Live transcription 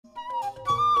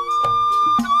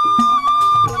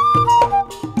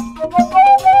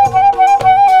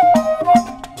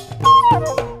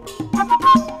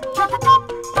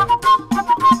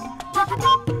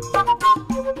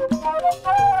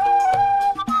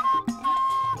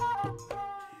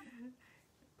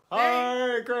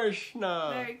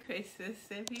Krishna! Merry Christmas,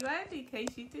 everyone, in case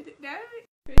you didn't know.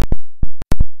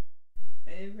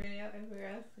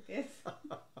 Everywhere else, I guess.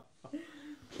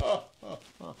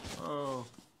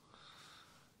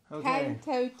 Okay.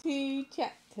 Canto 2,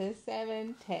 Chapter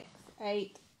 7, Text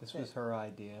 8. This was her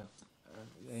idea.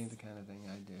 It ain't the kind of thing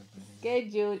I do.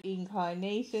 Scheduled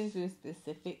incarnations with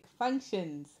specific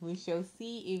functions. We shall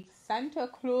see if Santa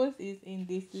Claus is in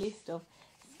this list of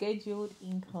scheduled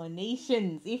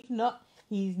incarnations. If not,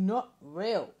 he's not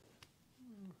real.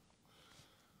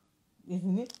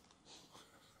 Isn't it?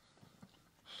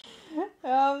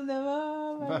 Om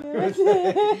Namo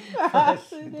Bhagavate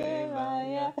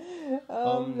Vasudevaya.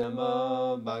 Om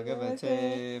Namo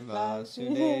Bhagavate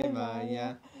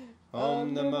Vasudevaya.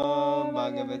 Om Namo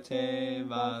Bhagavate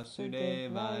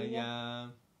Vasudevaya.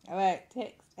 Alright,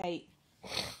 text 8.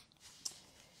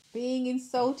 Being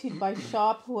insulted by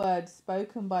sharp words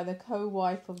spoken by the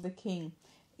co-wife of the king,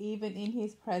 even in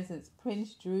his presence,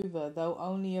 Prince Dhruva, though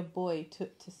only a boy,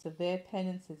 took to severe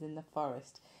penances in the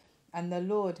forest, and the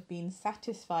Lord, being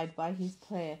satisfied by his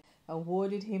prayer,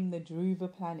 awarded him the Dhruva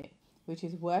planet, which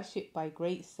is worshipped by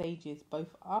great sages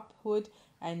both upward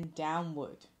and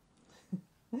downward.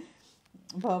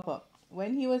 Bhava.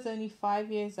 When he was only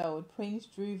 5 years old, Prince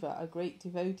Dhruva, a great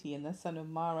devotee and the son of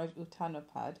Maharaj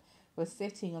Uttanapad, was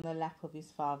sitting on the lap of his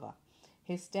father.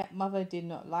 His stepmother did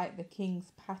not like the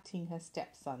king's patting her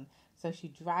stepson, so she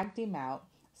dragged him out,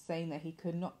 saying that he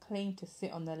could not claim to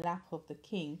sit on the lap of the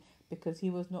king because he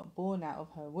was not born out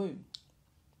of her womb.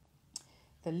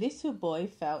 The little boy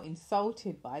felt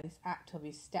insulted by this act of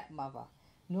his stepmother,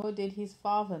 nor did his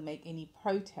father make any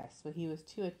protest, for he was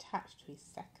too attached to his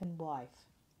second wife.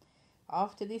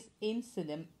 After this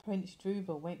incident, Prince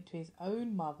Dhruva went to his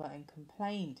own mother and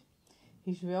complained.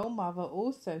 His real mother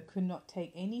also could not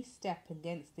take any step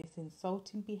against this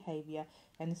insulting behavior,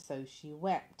 and so she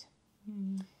wept.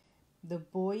 The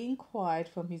boy inquired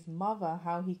from his mother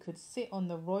how he could sit on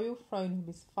the royal throne of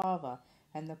his father,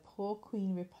 and the poor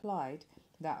queen replied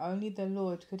that only the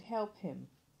Lord could help him.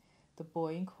 The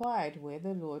boy inquired where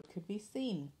the Lord could be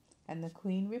seen, and the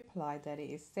queen replied that it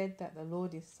is said that the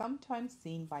Lord is sometimes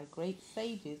seen by great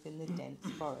sages in the dense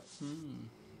forest.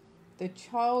 The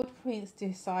child prince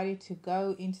decided to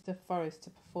go into the forest to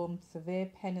perform severe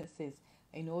penances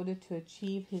in order to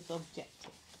achieve his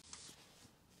objective.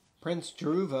 Prince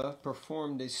Dhruva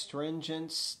performed a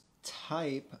stringent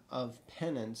type of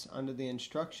penance under the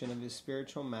instruction of his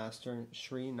spiritual master,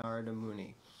 Sri Narada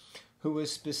Muni, who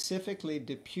was specifically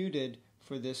deputed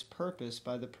for this purpose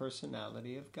by the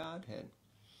personality of Godhead.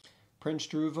 Prince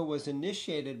Dhruva was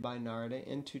initiated by Narada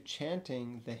into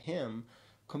chanting the hymn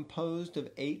composed of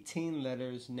 18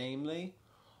 letters, namely,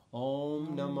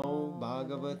 Om Namo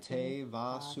Bhagavate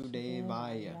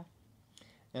Vasudevaya.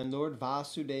 And Lord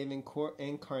Vasudeva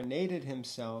incarnated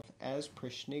himself as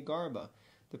Prishnigarbha,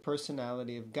 the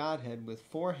personality of Godhead with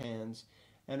 4 hands,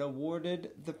 and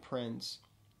awarded the prince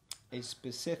a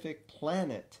specific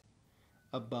planet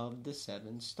above the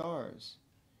 7 stars.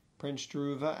 Prince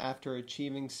Dhruva, after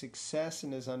achieving success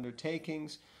in his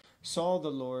undertakings, saw the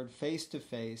Lord face to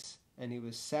face, and he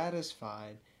was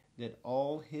satisfied that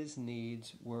all his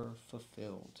needs were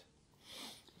fulfilled.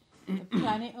 The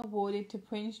planet awarded to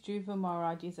Prince Dhruva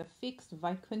Maharaj is a fixed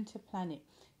Vaikuntha planet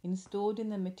installed in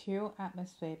the material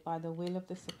atmosphere by the will of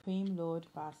the Supreme Lord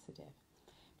Vasudeva.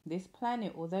 This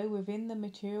planet, although within the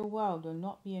material world, will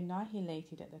not be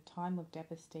annihilated at the time of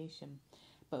devastation,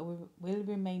 but will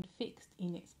remain fixed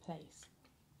in its place.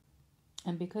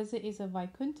 And because it is a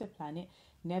Vaikuntha planet,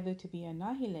 never to be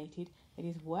annihilated, it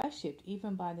is worshipped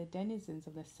even by the denizens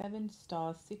of the 7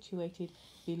 stars situated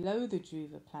below the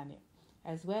Dhruva planet,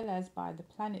 as well as by the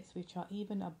planets which are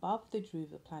even above the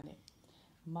Dhruva planet.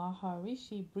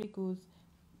 Maharishi Brigu's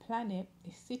planet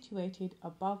is situated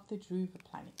above the Dhruva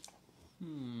planet.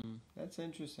 That's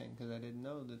interesting, because I didn't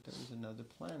know that there was another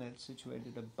planet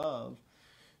situated above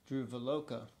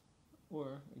Dhruvaloka,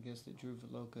 or I guess that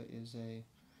Dhruvaloka is a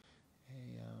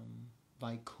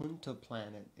Vaikuntha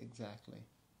planet, exactly.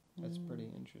 That's pretty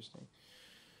interesting.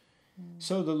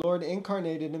 So the Lord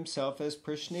incarnated himself as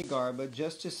Prishnigarbha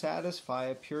just to satisfy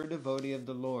a pure devotee of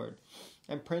the Lord,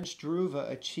 and Prince Dhruva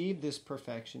achieved this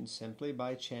perfection simply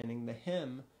by chanting the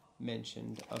hymn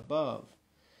mentioned above.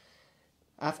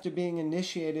 After being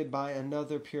initiated by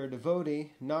another pure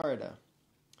devotee, Narada,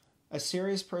 a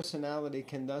serious personality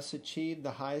can thus achieve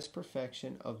the highest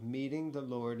perfection of meeting the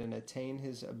Lord and attain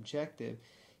his objective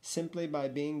simply by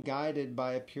being guided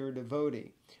by a pure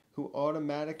devotee, who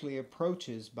automatically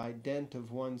approaches by dint of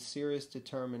one's serious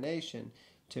determination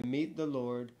to meet the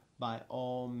Lord by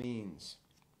all means.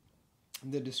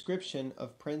 The description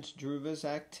of Prince Dhruva's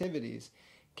activities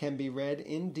can be read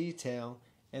in detail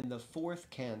in the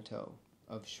 4th canto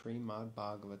of Srimad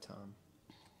Bhagavatam.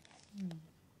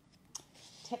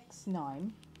 Text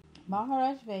 9.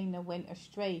 Maharaj Vena went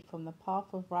astray from the path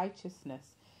of righteousness,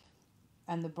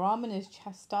 and the Brahmanas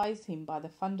chastised him by the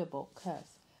thunderbolt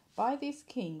curse. By this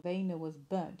king, Vena was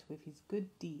burnt with his good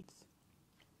deeds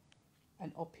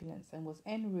and opulence, and was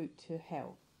en route to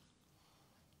hell.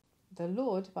 The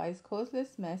Lord, by his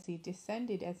causeless mercy,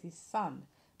 descended as his son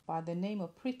by the name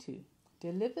of Prithu,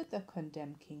 delivered the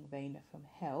condemned king Vena from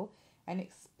hell, and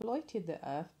exploited the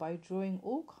earth by drawing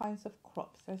all kinds of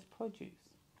crops as produce.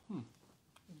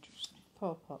 Interesting.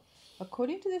 Purport.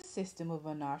 According to the system of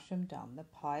Varnashram Dham, the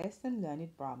pious and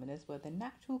learned Brahmanas were the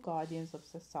natural guardians of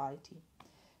society.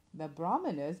 The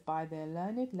Brahmanas, by their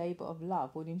learned labour of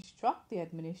love, would instruct the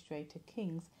administrator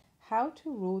kings how to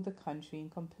rule the country in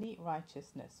complete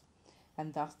righteousness,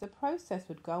 and thus the process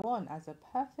would go on as a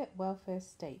perfect welfare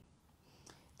state.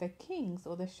 The kings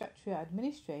or the Kshatriya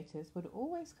administrators would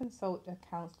always consult a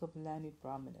council of learned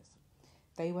Brahmanas.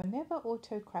 They were never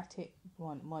autocratic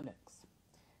monarchs.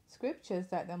 Scriptures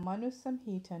like the Manu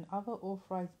Samhita and other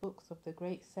authorized books of the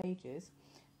great sages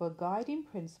were guiding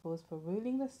principles for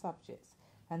ruling the subjects,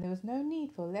 and there was no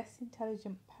need for less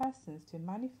intelligent persons to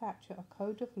manufacture a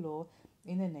code of law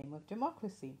in the name of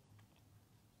democracy.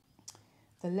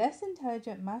 The less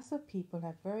intelligent mass of people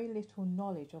have very little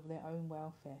knowledge of their own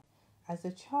welfare, as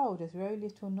the child has very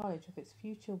little knowledge of its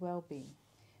future well-being.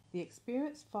 The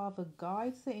experienced father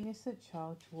guides the innocent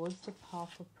child towards the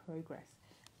path of progress,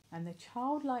 and the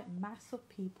childlike mass of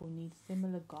people needs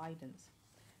similar guidance.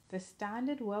 The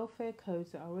standard welfare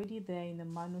codes are already there in the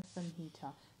Manu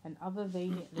Samhita and other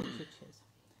Vedic literatures.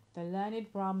 The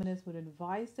learned Brahmanas would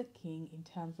advise the king in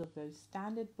terms of those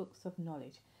standard books of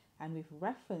knowledge, and with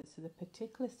reference to the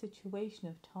particular situation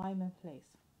of time and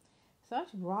place.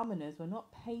 Such Brahmanas were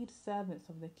not paid servants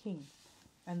of the king,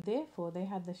 and therefore they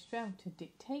had the strength to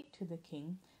dictate to the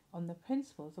king on the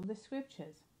principles of the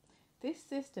scriptures. This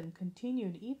system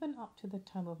continued even up to the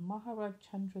time of Maharaj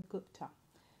Chandragupta,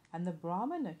 and the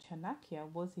Brahmana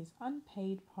Chanakya was his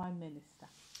unpaid prime minister.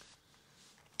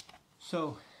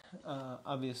 So,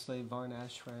 obviously,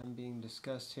 Varnashram being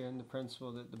discussed here, and the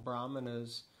principle that the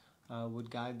Brahmanas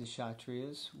would guide the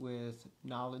Kshatriyas with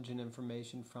knowledge and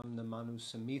information from the Manu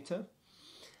Samhita,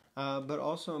 but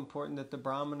also important that the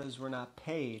Brahmanas were not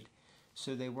paid,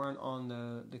 so they weren't on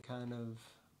the kind of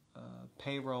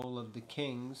payroll of the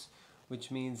kings,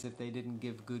 which means if they didn't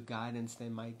give good guidance, they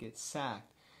might get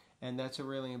sacked. And that's a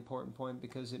really important point,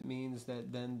 because it means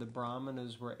that then the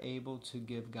Brahmanas were able to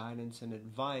give guidance and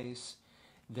advice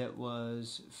that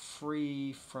was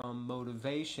free from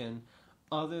motivation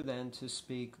other than to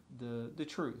speak the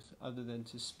truth, other than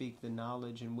to speak the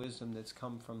knowledge and wisdom that's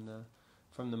come from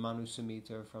the Manu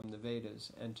Samhita or from the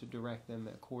Vedas, and to direct them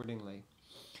accordingly.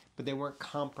 But they weren't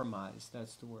compromised.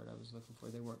 That's the word I was looking for.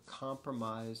 They weren't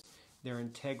compromised. Their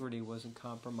integrity wasn't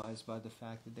compromised by the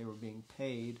fact that they were being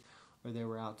paid or they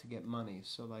were out to get money.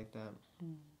 So like that.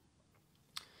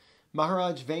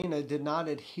 Maharaj Vena did not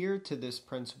adhere to this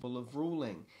principle of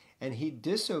ruling, and he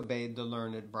disobeyed the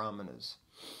learned Brahmanas.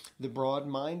 The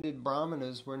broad-minded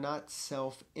Brahmanas were not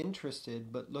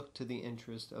self-interested, but looked to the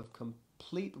interest of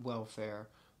complete welfare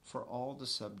for all the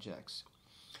subjects.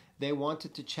 They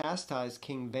wanted to chastise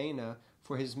King Vena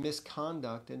for his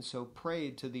misconduct, and so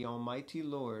prayed to the Almighty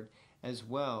Lord as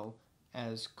well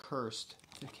as cursed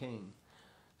the king.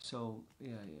 So,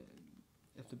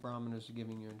 if the Brahmanas are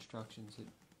giving you instructions, it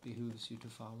behooves you to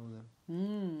follow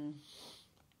them.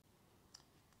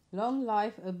 Long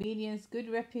life, obedience, good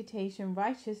reputation,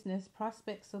 righteousness,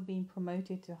 prospects of being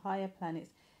promoted to higher planets,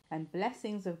 and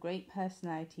blessings of great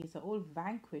personalities are all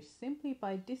vanquished simply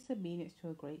by disobedience to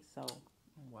a great soul.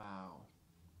 Wow.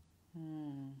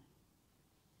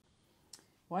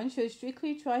 One should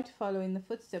strictly try to follow in the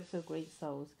footsteps of great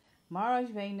souls. Maharaj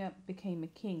Vena became a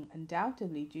king,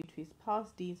 undoubtedly due to his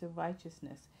past deeds of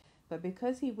righteousness, but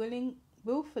because he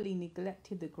willfully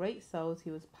neglected the great souls,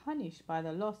 he was punished by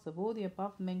the loss of all the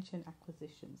above-mentioned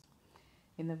acquisitions.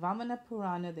 In the Vamana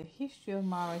Purana, the history of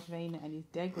Maharaj Vena and his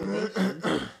degradations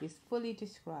is fully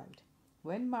described.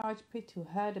 When Maharaj Prithu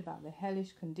heard about the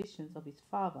hellish conditions of his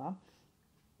father,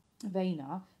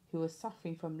 Vena, who was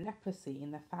suffering from leprosy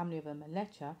in the family of a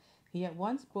Malecha, he at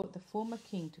once brought the former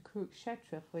king to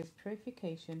Kurukshetra for his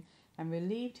purification and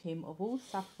relieved him of all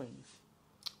sufferings.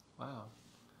 Wow.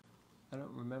 I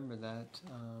don't remember that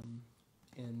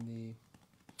in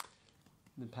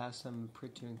the pastime of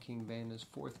Prithu and King Vena's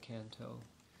 4th canto.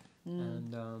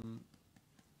 And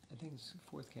I think it's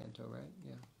 4th canto, right?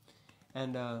 Yeah.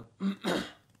 And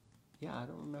yeah, I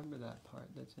don't remember that part.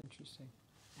 That's interesting.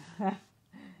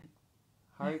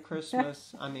 Hare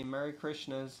Christmas. Merry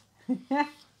Krishnas. Hare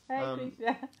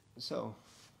Krishna. So,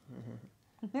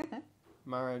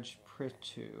 Maharaj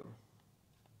Prithu.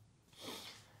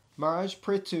 Maharaj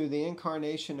Prithu, the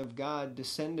incarnation of God,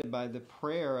 descended by the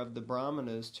prayer of the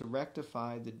Brahmanas to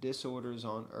rectify the disorders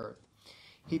on earth.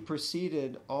 He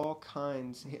produced all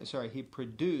kinds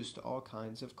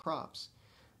of crops.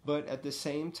 But at the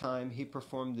same time, he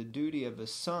performed the duty of a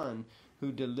son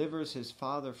who delivers his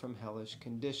father from hellish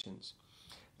conditions.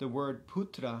 The word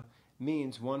putra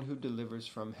means one who delivers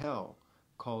from hell,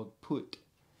 called put.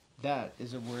 That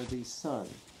is a worthy son.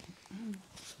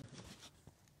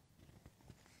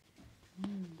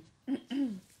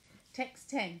 Text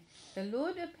 10. The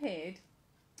Lord appeared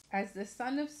as the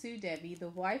son of Sudevi, the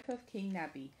wife of King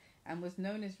Nabi, and was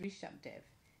known as Rishabdev.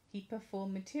 He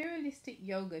performed materialistic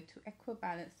yoga to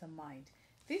equibalance the mind.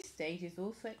 This stage is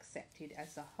also accepted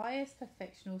as the highest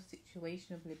perfectional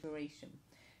situation of liberation,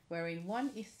 wherein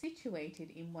one is situated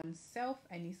in oneself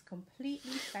and is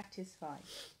completely satisfied.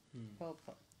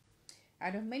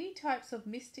 Out of many types of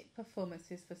mystic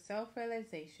performances for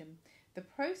self-realization, the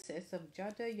process of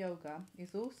Jada Yoga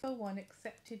is also one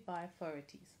accepted by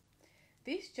authorities.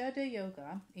 This Jada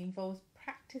Yoga involves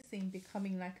practicing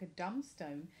becoming like a dumb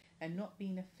stone and not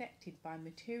being affected by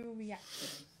material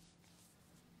reactions.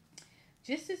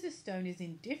 Just as a stone is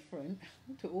indifferent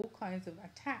to all kinds of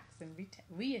attacks and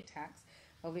re-attacks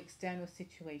of external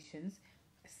situations,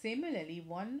 similarly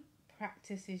one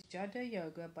practices Jada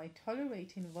Yoga by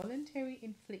tolerating voluntary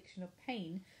infliction of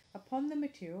pain upon the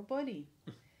material body.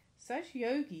 Such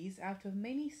yogis, out of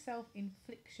many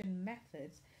self-infliction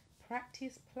methods,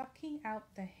 practice plucking out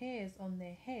the hairs on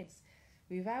their heads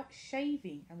without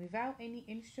shaving and without any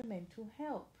instrumental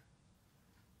help.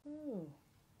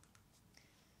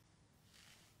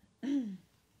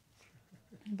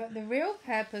 But the real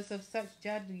purpose of such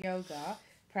Jada Yoga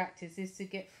practice is to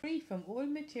get free from all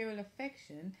material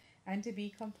affection and to be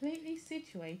completely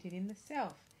situated in the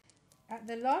self. At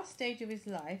the last stage of his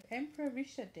life, Emperor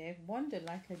Rishabdev wandered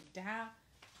like a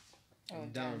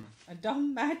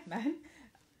dumb madman,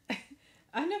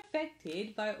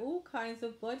 unaffected by all kinds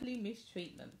of bodily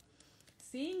mistreatment.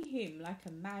 Seeing him like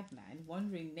a madman,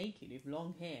 wandering naked with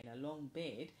long hair and a long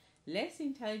beard, less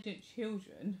intelligent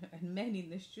children and men in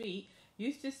the street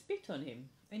used to spit on him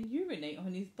and urinate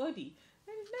on his body.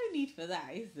 There's no need for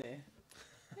that, is there?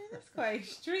 That's quite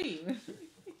extreme.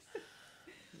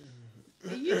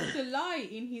 He used to lie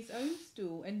in his own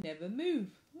stool and never move.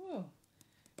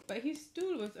 But his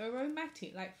stool was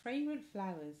aromatic like fragrant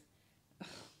flowers.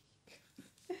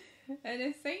 And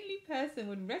a saintly person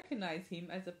would recognize him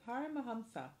as a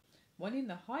Paramahamsa, one in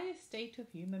the highest state of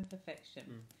human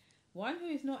perfection. One who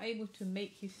is not able to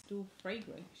make his stool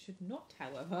fragrant should not,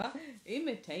 however,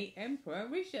 imitate Emperor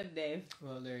Rishabdev.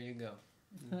 Well, there you go.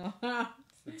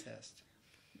 It's the test.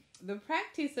 The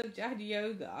practice of Jada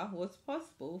Yoga was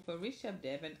possible for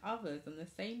Rishabdev and others on the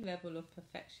same level of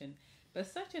perfection, but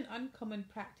such an uncommon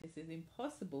practice is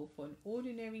impossible for an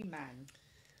ordinary man.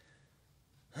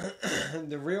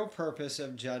 The real purpose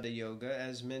of Jada Yoga,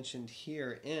 as mentioned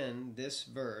here in this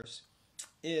verse,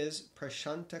 is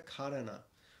prashanta karana,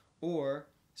 or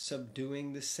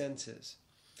subduing the senses.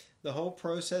 The whole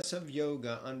process of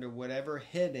yoga, under whatever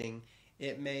heading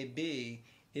it may be,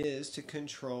 is to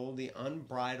control the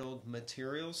unbridled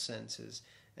material senses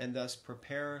and thus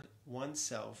prepare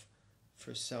oneself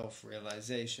for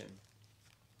self-realization.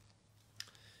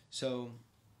 So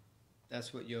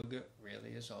that's what yoga really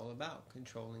is all about,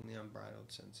 controlling the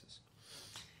unbridled senses.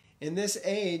 In this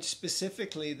age,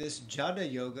 specifically, this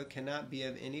Jada Yoga cannot be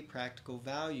of any practical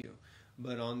value.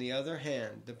 But on the other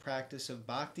hand, the practice of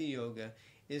Bhakti Yoga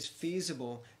is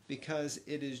feasible because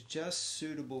it is just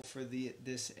suitable for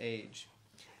this age.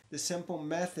 The simple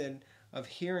method of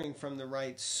hearing from the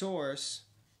right source,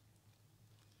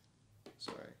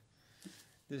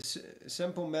 Srimad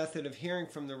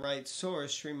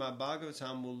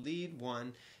Bhagavatam, will lead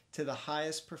one to the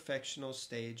highest perfectional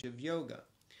stage of yoga.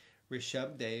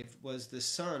 Rishabdev was the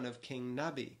son of King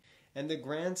Nabi and the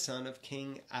grandson of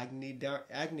King Agnidra,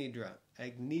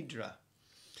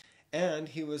 and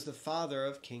he was the father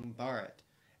of King Bharat,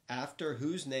 after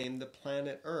whose name the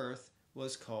planet Earth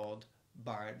was called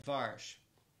Bharatvarsh.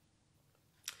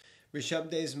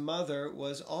 Rishabdev's mother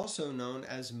was also known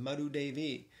as Madhu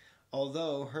Devi,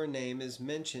 although her name is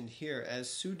mentioned here as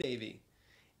Sudevi.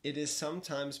 It is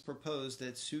sometimes proposed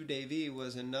that Sudevi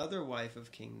was another wife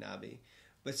of King Nabi,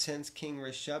 but since King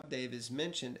Rishabdev is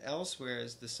mentioned elsewhere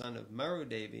as the son of Maru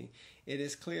Devi, it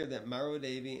is clear that Maru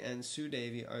Devi and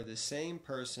Sudevi are the same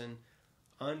person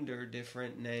under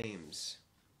different names.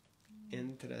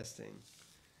 Interesting.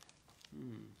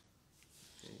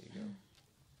 There you go.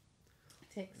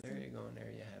 Text. There you go, and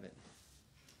there you have it.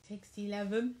 Text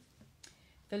 11.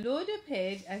 The Lord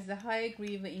appeared as the higher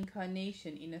Griva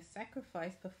incarnation in a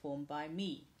sacrifice performed by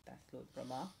me. That's Lord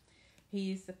Brahma.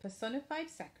 He is the personified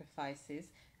sacrifices,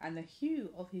 and the hue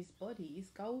of his body is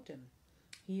golden.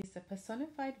 He is the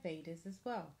personified Vedas as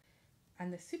well,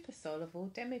 and the supersoul of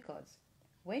all demigods.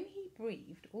 When he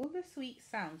breathed, all the sweet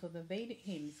sounds of the Vedic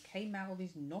hymns came out of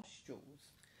his nostrils.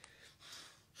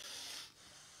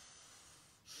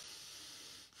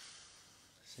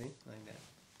 See? Like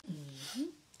that. Mm-hmm.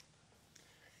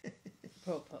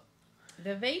 Purport.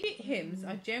 The Vedic hymns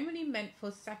are generally meant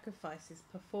for sacrifices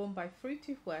performed by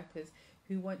fruitive workers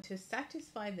who want to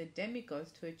satisfy the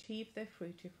demigods to achieve their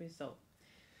fruitive result.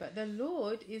 But the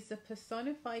Lord is the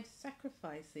personified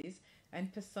sacrifices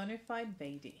and personified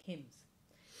Vedic hymns.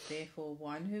 Therefore,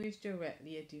 one who is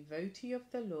directly a devotee of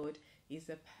the Lord is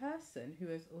a person who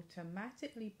has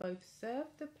automatically both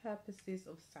served the purposes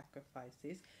of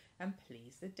sacrifices and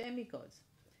pleased the demigods.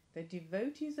 The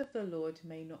devotees of the Lord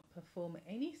may not perform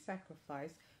any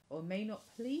sacrifice or may not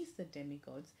please the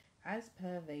demigods as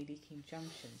per Vedic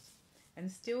injunctions. And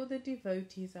still the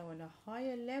devotees are on a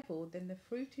higher level than the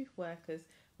fruitive workers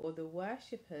or the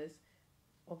worshippers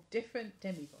of different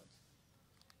demigods.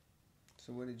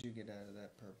 So what did you get out of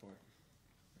that purport?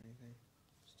 Anything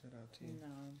stood out to you?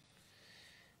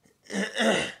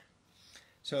 No.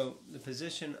 So the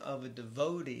position of a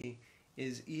devotee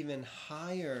is even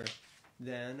higher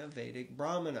than a Vedic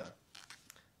Brahmana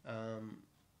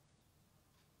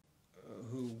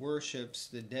who worships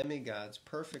the demigods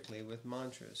perfectly with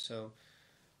mantras. So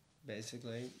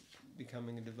basically,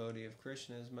 becoming a devotee of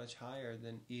Krishna is much higher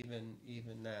than even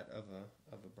that of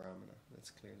a Brahmana. That's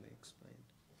clearly explained.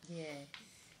 Yes.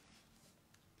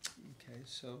 Okay,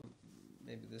 so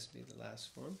maybe this will be the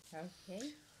last one.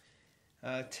 Okay.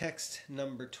 Text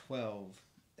number 12.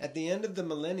 At the end of the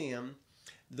millennium,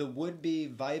 the would-be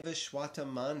Vaivashvata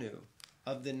Manu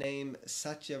of the name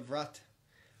Satyavrat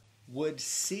would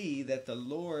see that the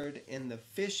Lord in the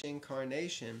fish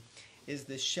incarnation is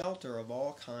the shelter of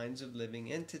all kinds of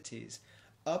living entities,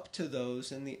 up to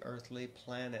those in the earthly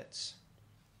planets.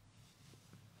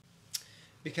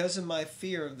 Because of my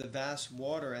fear of the vast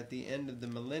water at the end of the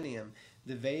millennium,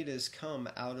 the Vedas come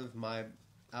out of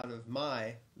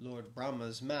my Lord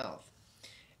Brahma's mouth.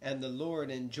 And the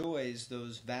Lord enjoys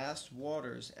those vast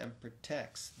waters and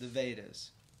protects the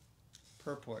Vedas.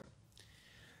 Purport.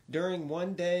 During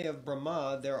one day of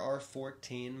Brahma, there are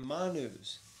 14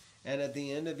 Manus. And at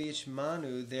the end of each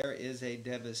Manu, there is a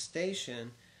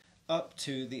devastation up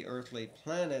to the earthly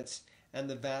planets, and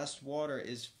the vast water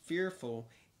is fearful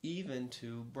even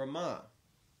to Brahma.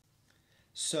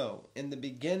 So, in the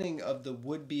beginning of the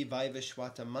would-be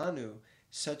Vaivashvata Manu,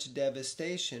 such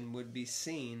devastation would be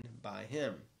seen by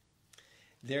him.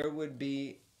 There would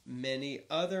be many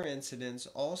other incidents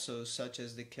also, such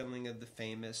as the killing of the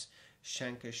famous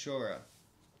Shankashura.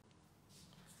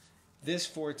 This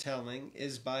foretelling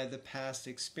is by the past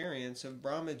experience of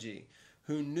Brahmaji,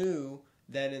 who knew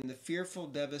that in the fearful,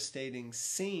 devastating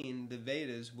scene the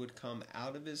Vedas would come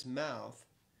out of his mouth,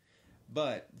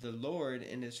 but the Lord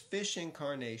in his fish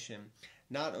incarnation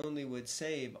not only would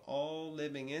save all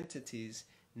living entities,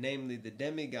 namely the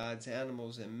demigods,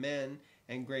 animals, and men,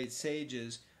 and great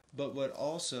sages, but would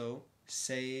also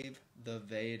save the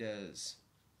Vedas.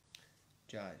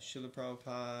 Jai. Srila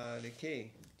Prabhupada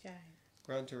ki. Jai.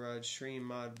 Grantaraj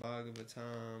Srimad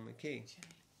Bhagavatam ki.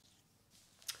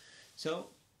 Jai. So,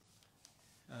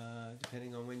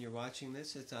 depending on when you're watching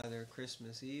this, it's either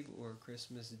Christmas Eve or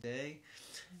Christmas Day.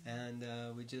 And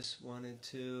we just wanted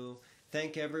to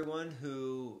thank everyone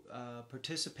who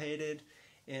participated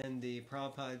in the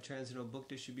Prabhupada Transcendental Book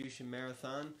Distribution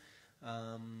Marathon.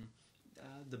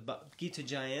 The Gita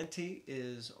Jayanti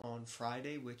is on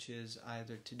Friday, which is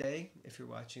either today, if you're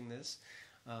watching this,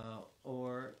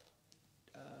 or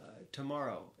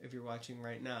tomorrow, if you're watching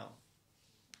right now.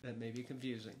 That may be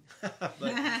confusing,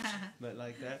 but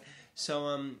like that.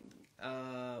 So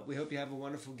we hope you have a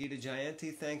wonderful Gita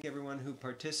Jayanti. Thank everyone who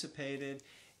participated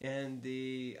in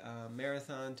the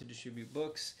marathon to distribute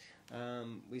books.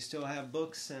 We still have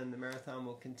books, and the marathon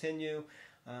will continue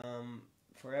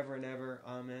forever and ever.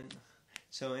 Amen.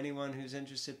 So anyone who's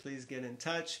interested, please get in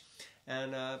touch.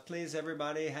 And please,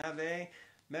 everybody, have a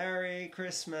Merry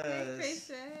Christmas. Merry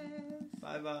Christmas.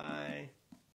 Bye-bye.